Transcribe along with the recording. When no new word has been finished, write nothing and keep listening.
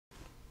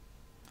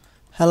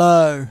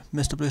Hello,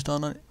 Mr. Bluestar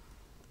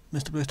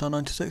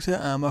 96 here,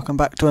 and welcome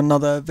back to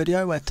another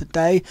video where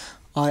today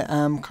I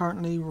am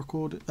currently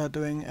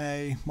doing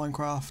a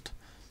Minecraft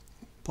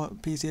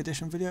PC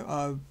edition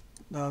video.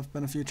 I've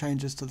been a few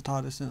changes to the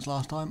TARDIS since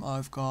last time.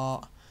 I've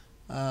got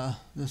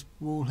this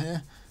wall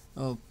here,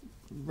 a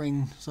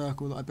ring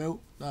circle that I built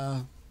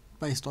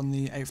based on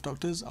the 8th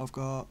Doctors. I've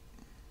got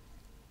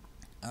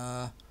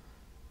a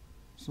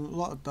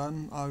lot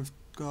done. I've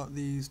got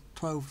the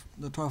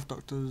 12th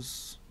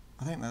Doctors.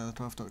 I think they're the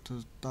 12th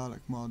Doctor's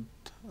Dalek Mod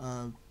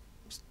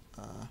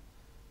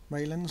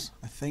railings.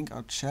 I think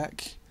I'll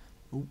check.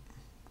 Oop,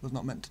 was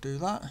not meant to do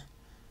that.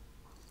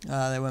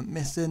 They went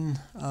missing.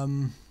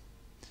 I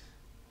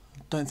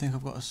don't think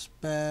I've got a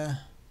spare.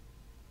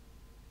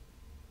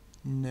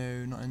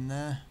 No, not in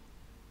there.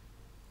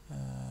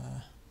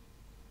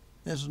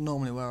 This is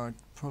normally where I'd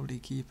probably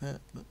keep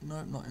it, but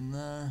nope, not in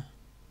there.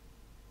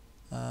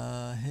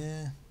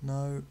 Here,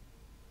 no.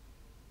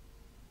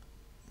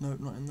 Nope,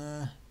 not in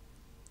there.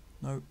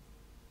 Nope.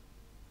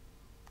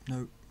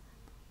 Nope.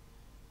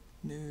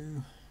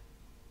 No.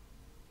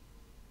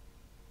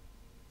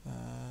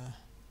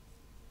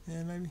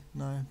 Yeah, maybe.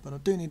 No, but I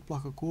do need a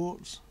block of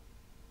quartz.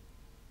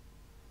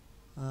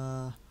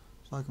 So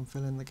I can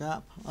fill in the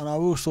gap, and I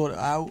will sort it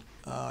out.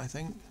 I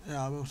think.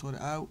 Yeah, I will sort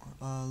it out.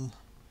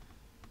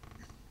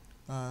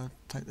 I'll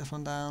take this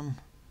one down.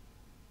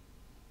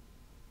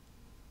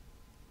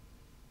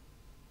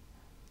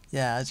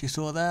 Yeah, as you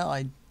saw there,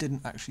 I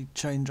didn't actually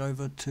change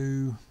over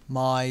to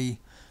my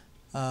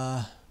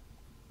to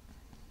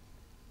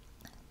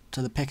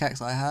the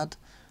pickaxe I had,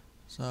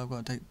 so I've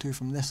got to take 2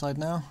 from this side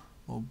now,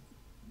 or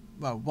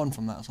well, 1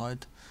 from that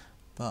side,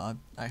 but I've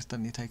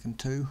accidentally taken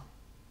 2.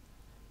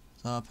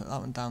 So I'll put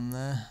that one down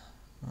there.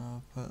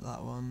 I'll put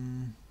that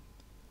one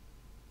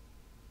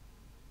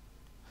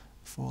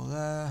 4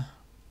 there.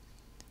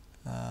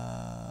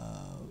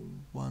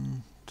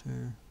 1,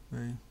 2,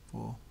 3,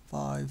 4,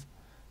 5.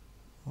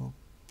 I'll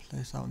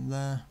place that one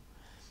there.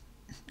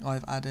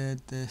 I've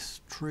added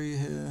this tree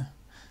here.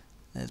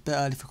 It's a bit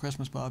early for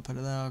Christmas, but I put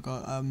it there. I've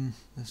got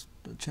this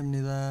chimney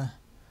there.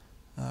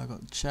 I've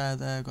got the chair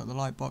there. I've got the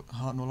light box,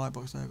 Hartnell light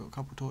box there. I've got a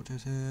couple of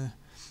torches here.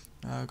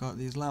 I've got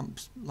these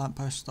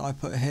lampposts that I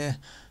put here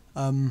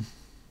to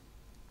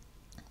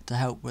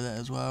help with it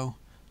as well,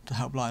 to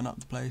help lighten up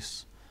the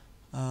place.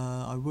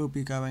 I will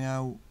be going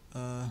out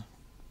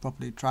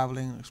properly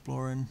travelling and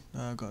exploring.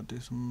 I've got to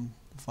do some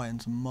fighting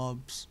some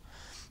mobs.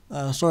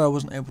 Sorry I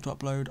wasn't able to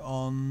upload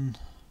on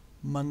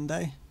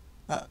Monday,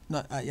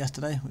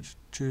 yesterday, which is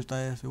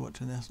Tuesday if you're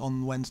watching this.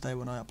 On Wednesday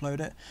when I upload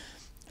it,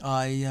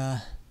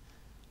 I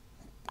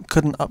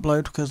couldn't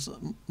upload because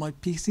my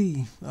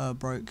PC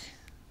broke.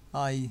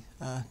 I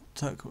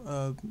took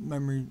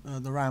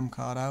the RAM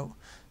card out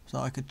so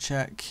I could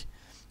check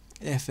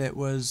if it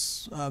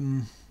was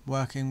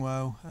working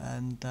well,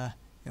 and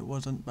it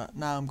wasn't. But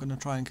now I'm going to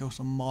try and kill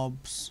some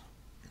mobs,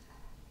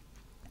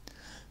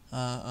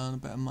 earn a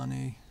bit of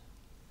money.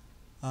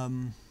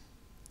 My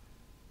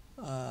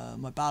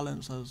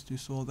balance, as you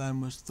saw then,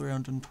 was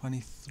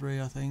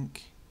 323, I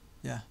think.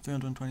 Yeah,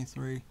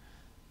 323.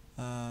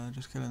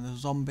 Just killing the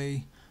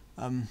zombie.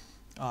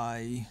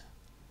 I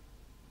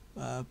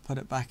put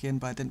it back in,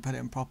 but I didn't put it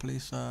in properly,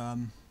 so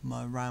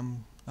my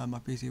RAM, my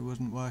PC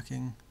wasn't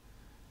working.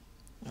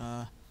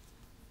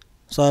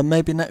 So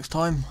maybe next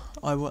time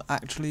I will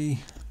actually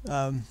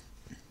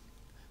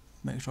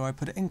make sure I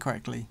put it in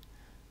correctly.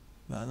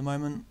 But at the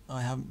moment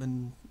I haven't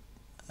been.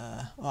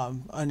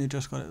 I've only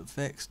just got it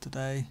fixed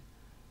today.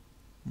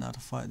 Now to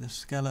fight this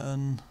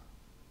skeleton,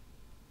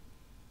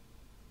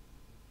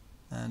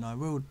 and I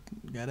will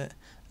get it.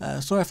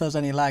 Sorry if there's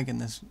any lag in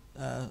this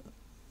as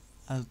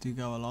you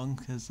go along,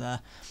 because I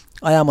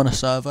am on a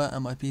server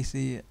and my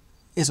PC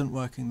isn't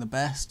working the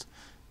best.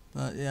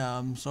 But yeah,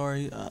 I'm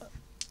sorry. I've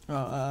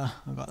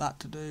got that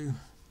to do.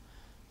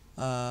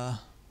 I'm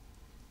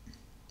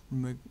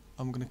going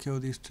to kill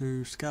these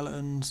 2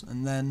 skeletons,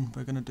 and then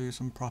we're going to do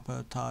some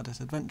proper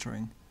TARDIS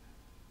adventuring.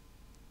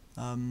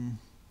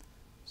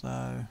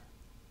 So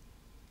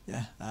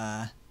yeah,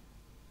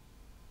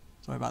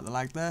 sorry about the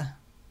lag there.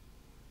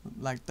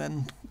 Lag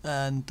then,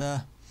 and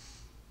kill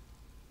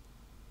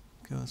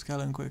the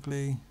skeleton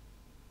quickly.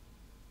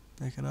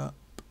 Pick it up.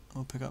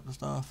 I'll pick up the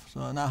stuff.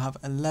 So I now have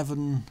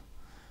 11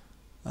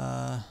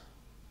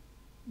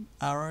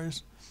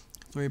 arrows,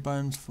 3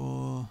 bones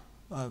for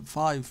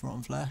 5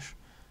 rotten flesh,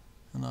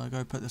 and I'll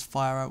go put this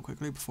fire out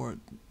quickly before it.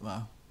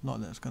 Well, not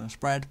that it's going to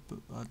spread, but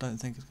I don't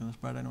think it's going to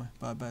spread anyway.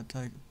 But I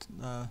better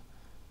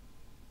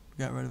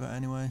get rid of it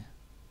anyway.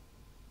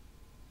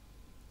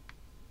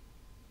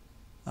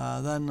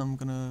 Then I'm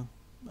going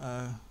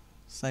to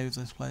save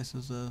this place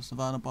as a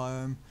savanna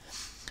biome,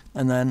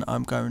 and then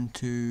I'm going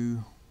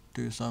to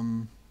do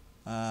some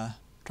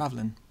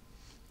travelling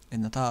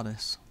in the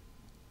TARDIS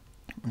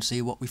and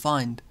see what we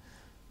find.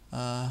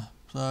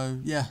 So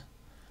yeah,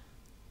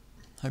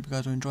 hope you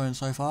guys are enjoying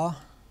so far.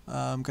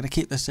 I'm going to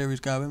keep this series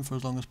going for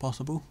as long as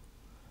possible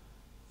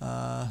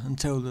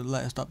until the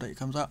latest update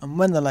comes out, and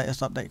when the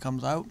latest update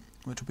comes out,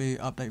 which will be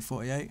update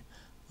 48,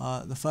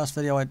 The first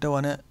video I do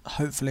on it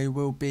hopefully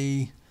will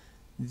be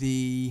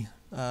the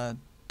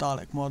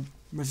Dalek Mod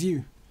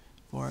review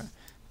for it.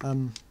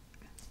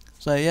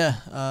 So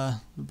yeah,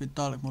 the big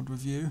Dalek Mod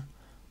review.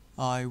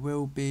 I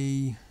will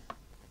be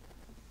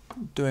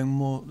doing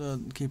more,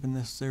 keeping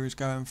this series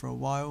going for a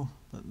while,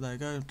 but there you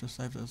go, just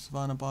saved it as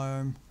Savannah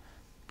biome.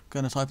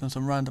 Gonna type in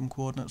some random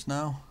coordinates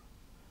now.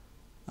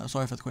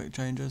 Sorry for the quick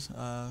changes.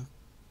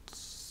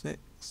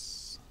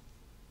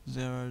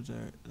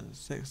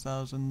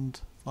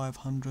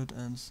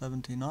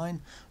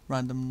 6,579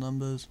 random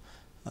numbers.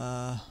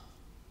 That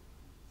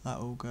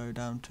will go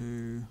down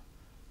to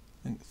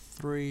I think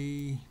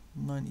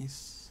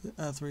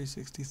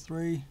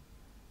 363.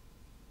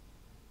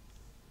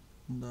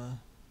 And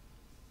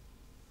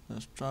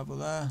let's travel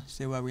there,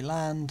 see where we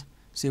land,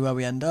 see where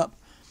we end up.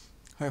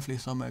 Hopefully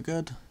somewhere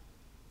good.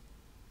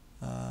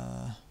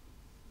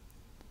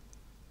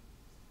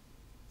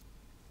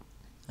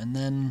 And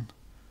then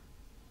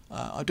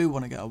I do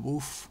want to get a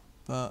wolf,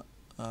 but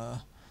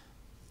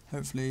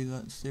hopefully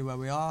let's see where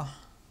we are.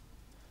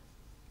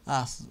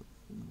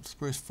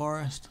 Spruce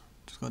forest.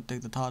 Just got to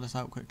dig the TARDIS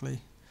out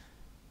quickly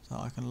so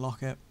I can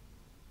lock it.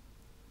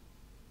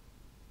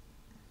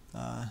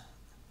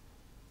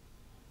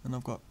 And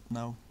I've got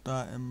now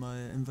dirt in my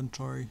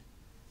inventory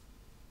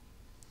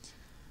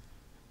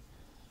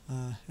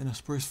in a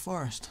spruce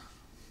forest.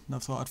 And I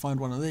thought I'd find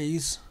one of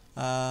these.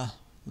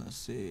 Let's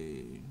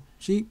see,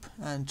 sheep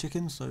and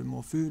chickens, so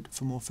more food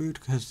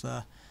because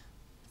I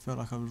feel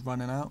like I was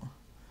running out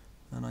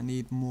and I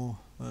need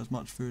as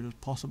much food as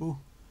possible,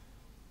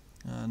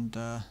 and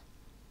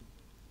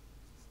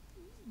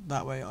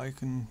that way I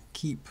can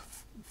keep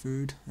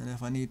food, and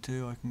if I need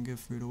to I can give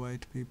food away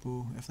to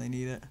people if they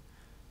need it.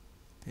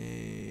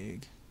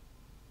 Pig.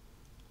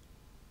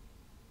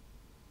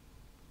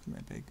 Come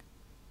here, pig.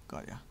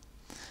 Got ya.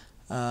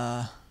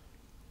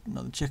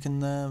 Another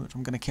chicken there, which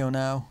I'm going to kill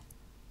now.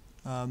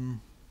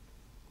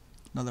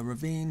 Another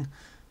ravine.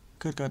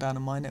 Could go down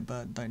and mine it,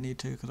 but don't need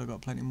to because I've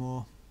got plenty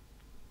more.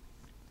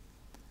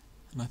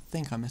 And I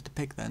think I missed a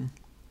pig then.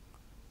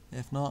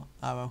 If not,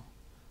 oh well.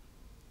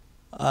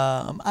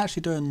 I'm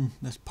actually doing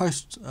this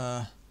post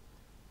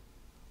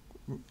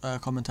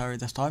commentary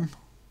this time,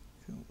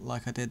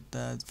 like I did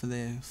for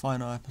the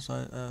final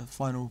episode,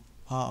 final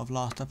part of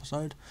last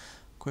episode.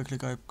 Quickly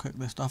go cook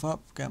this stuff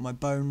up, get my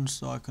bones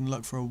so I can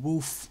look for a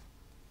wolf.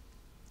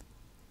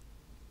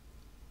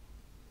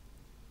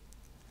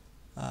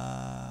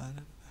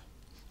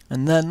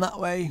 And then that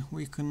way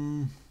we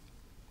can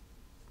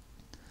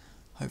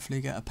hopefully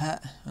get a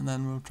pet, and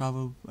then we'll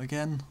travel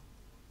again.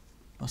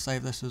 I'll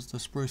save this as the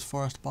spruce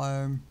forest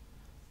biome.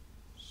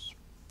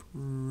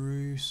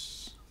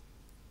 Spruce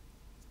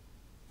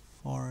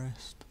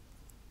forest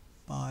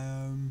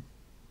biome.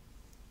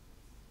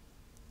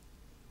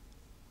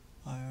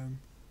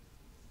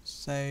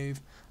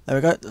 Save. There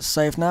we go, that's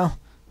saved now.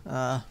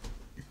 I'm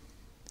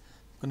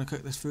gonna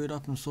cook this food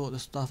up and sort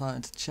this stuff out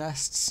into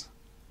chests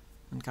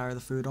and carry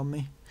the food on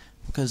me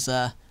because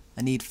I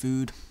need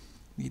food.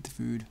 Need the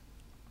food.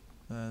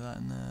 That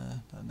in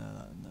there, that in there,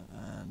 that in there,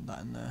 and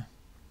that in there.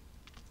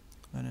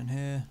 And in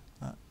here,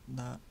 that.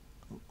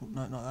 Oh,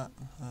 no, not that.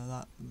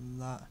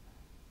 That.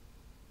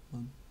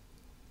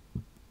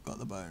 Got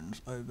the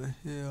bones over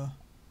here.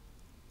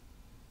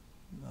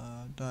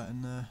 Dirt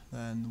in there.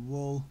 Then the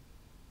wool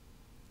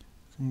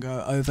can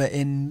go over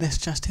in this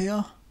chest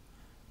here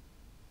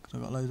because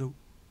I've got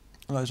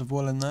loads of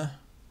wool in there.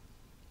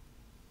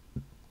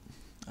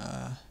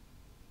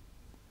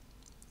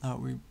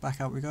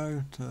 Back out we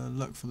go to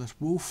look for this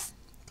wolf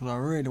because I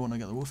really want to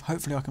get the wolf.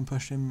 Hopefully I can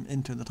push him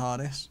into the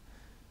TARDIS,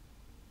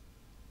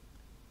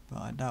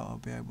 but I doubt I'll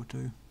be able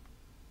to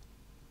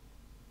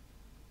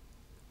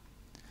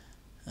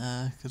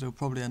because he'll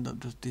probably end up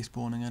just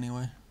despawning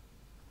anyway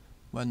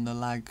when the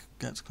lag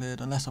gets cleared,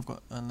 unless I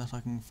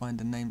can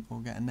find a name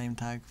or get a name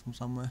tag from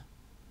somewhere.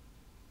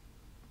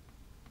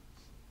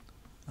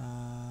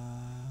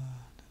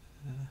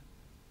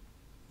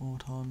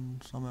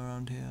 Auton, somewhere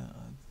around here,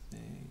 I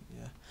think,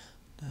 yeah.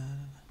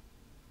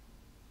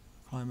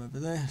 Climb over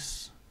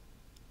this.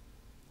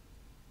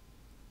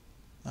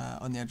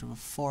 On the edge of a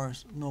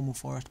forest, normal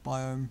forest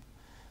biome,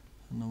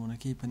 and I want to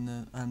keep in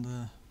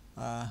the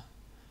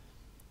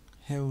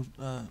hills,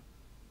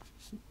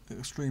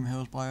 extreme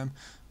hills biome.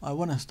 I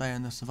want to stay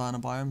in the savannah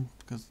biome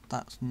because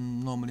that's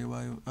normally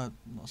where not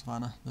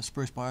savannah, the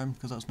spruce biome,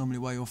 because that's normally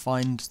where you'll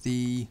find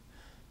the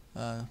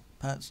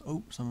pets.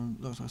 Oh,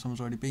 looks like someone's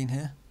already been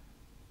here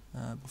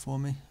before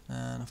me,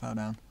 and I fell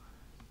down.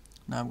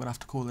 Now I'm gonna have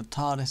to call the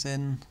TARDIS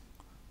in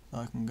so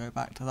I can go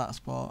back to that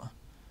spot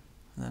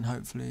and then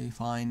hopefully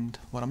find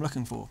what I'm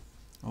looking for,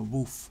 a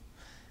wolf.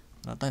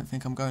 But I don't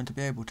think I'm going to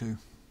be able to.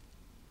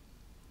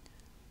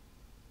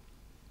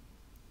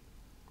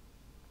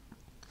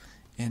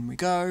 In we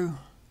go.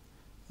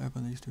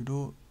 Open these two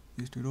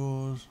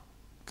doors.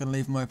 Gonna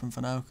leave them open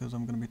for now because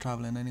I'm gonna be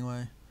travelling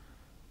anyway.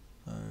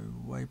 So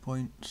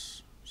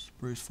waypoints,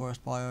 spruce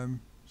forest biome,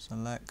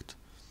 select,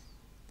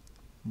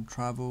 and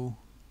travel.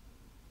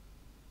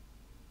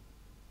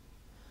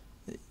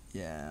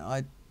 Yeah,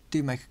 I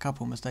do make a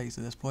couple mistakes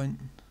at this point.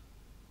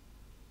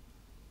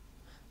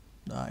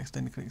 I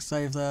accidentally click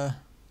save there,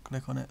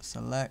 click on it,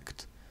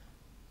 select,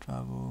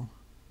 travel,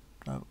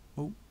 and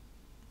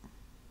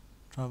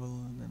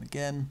then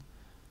again,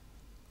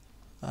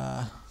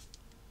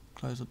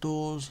 close the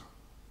doors,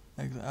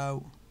 exit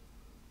out,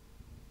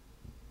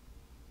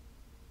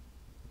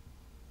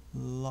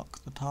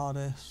 lock the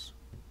TARDIS,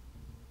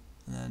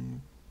 and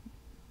then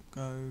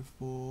go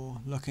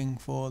for looking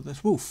for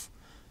this wolf.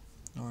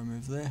 I'll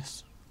remove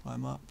this,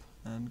 climb up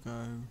and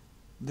go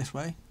this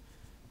way.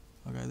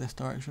 I'll go this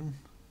direction.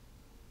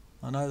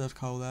 I know there's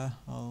coal there.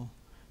 I'll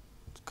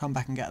come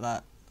back and get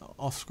that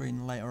off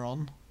screen later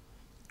on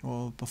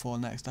or before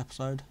next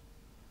episode.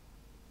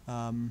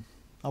 I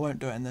won't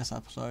do it in this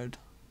episode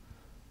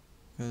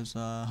because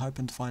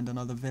hoping to find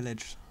another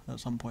village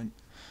at some point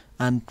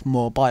and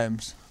more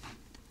biomes.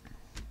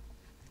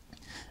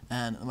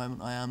 And at the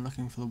moment I am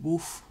looking for the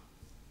wolf,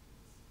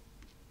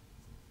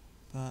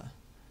 but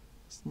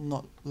it's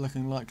not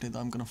looking likely that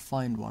I'm going to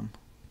find one.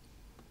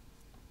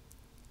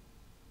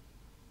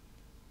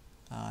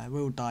 I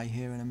will die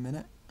here in a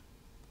minute.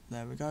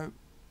 There we go.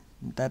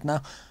 I'm dead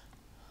now.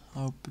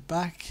 I'll be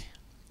back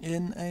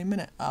in a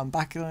minute. I'm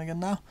back in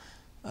again now.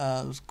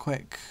 It was a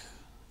quick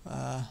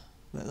bit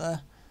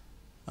there.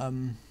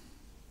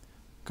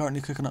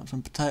 Currently cooking up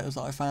some potatoes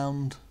that I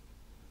found.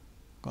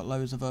 Got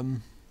loads of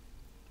them.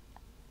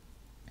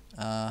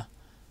 I'm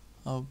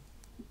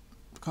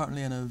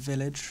currently in a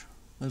village.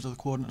 Those are the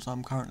coordinates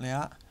I'm currently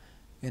at.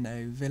 In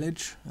a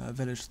village,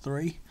 village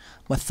 3.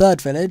 My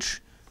third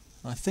village.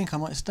 I think I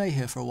might stay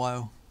here for a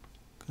while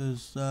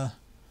because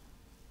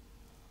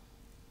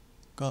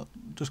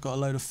just got a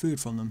load of food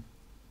from them.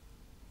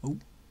 Oh,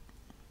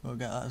 gotta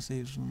get that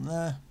seeds from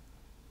there.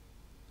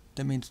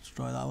 Didn't mean to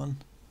destroy that one.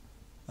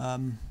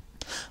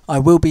 I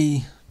will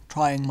be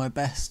trying my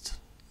best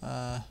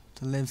to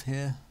live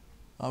here.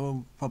 I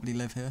will probably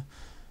live here.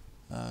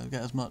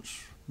 Get as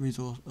much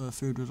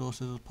food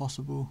resources as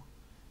possible,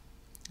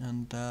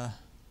 and then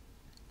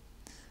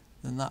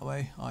that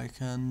way I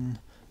can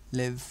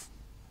live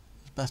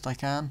as best I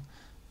can,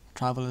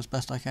 travel as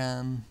best I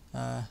can.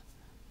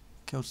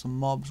 Killed some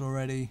mobs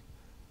already.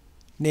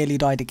 Nearly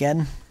died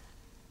again.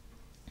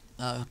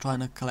 Trying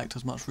to collect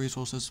as much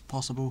resources as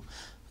possible.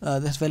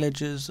 This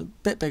village is a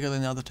bit bigger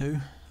than the other two,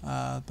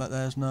 but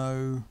there's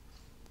no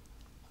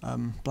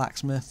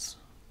blacksmiths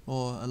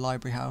or a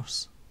library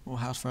house or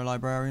house for a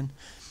librarian.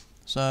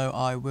 So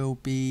I will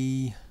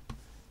be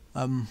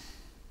trying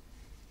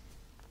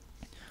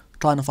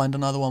to find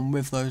another one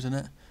with those in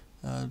it.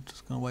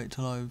 Just gonna wait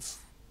till I've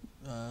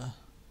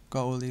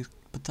got all these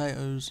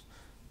potatoes.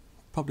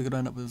 Probably gonna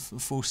end up with a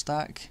full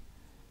stack,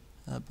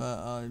 but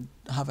I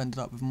have ended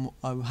up with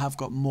I have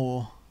got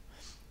more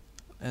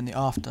in the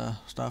after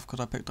stuff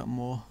because I picked up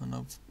more, and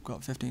I've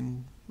got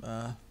 15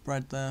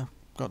 bread there.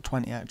 Got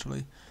 20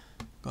 actually.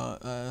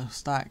 Got a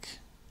stack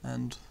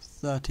and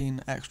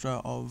 13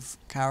 extra of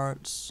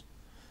carrots,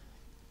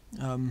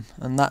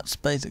 and that's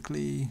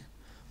basically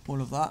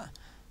all of that.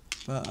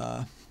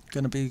 But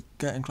gonna be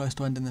getting close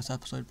to ending this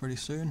episode pretty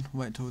soon.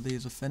 Wait till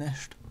these are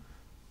finished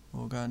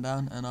or going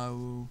down, and I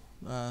will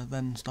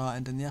then start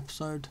ending the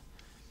episode.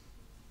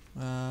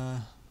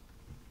 I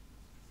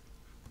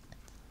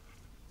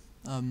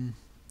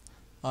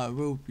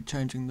will be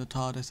changing the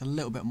TARDIS a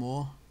little bit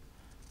more,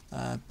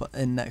 but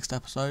in next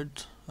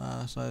episode.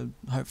 So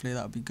hopefully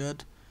that'll be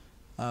good.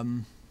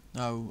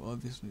 I'll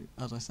obviously,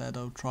 as I said,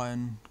 I'll try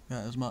and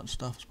get as much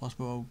stuff as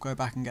possible. I'll go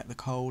back and get the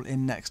coal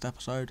in next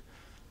episode,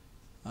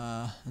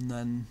 and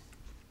then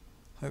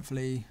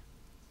hopefully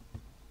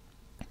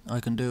I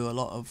can do a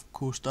lot of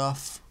cool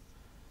stuff.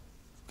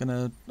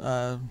 Gonna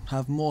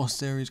have more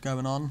series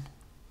going on.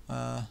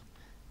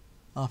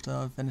 After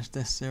I've finished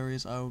this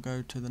series, I will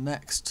go to the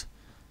next.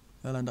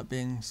 It'll end up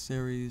being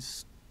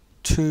series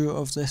 2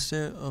 of this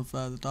of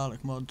the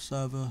Dalek Mod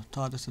server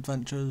TARDIS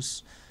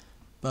Adventures.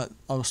 But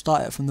I'll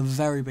start it from the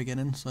very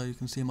beginning, so you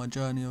can see my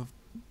journey of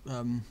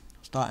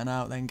starting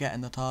out, then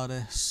getting the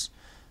TARDIS,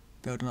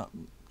 building up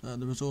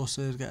the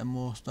resources, getting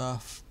more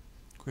stuff,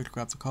 quickly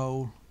grab the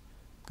coal.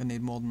 Gonna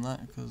need more than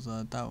that because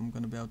I doubt I'm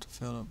gonna be able to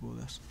fill up all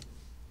this.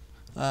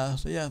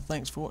 So yeah,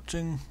 thanks for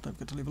watching. Don't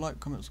forget to leave a like,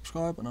 comment,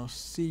 subscribe, and I'll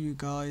see you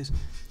guys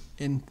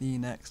in the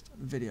next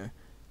video.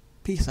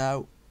 Peace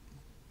out.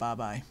 Bye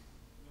bye.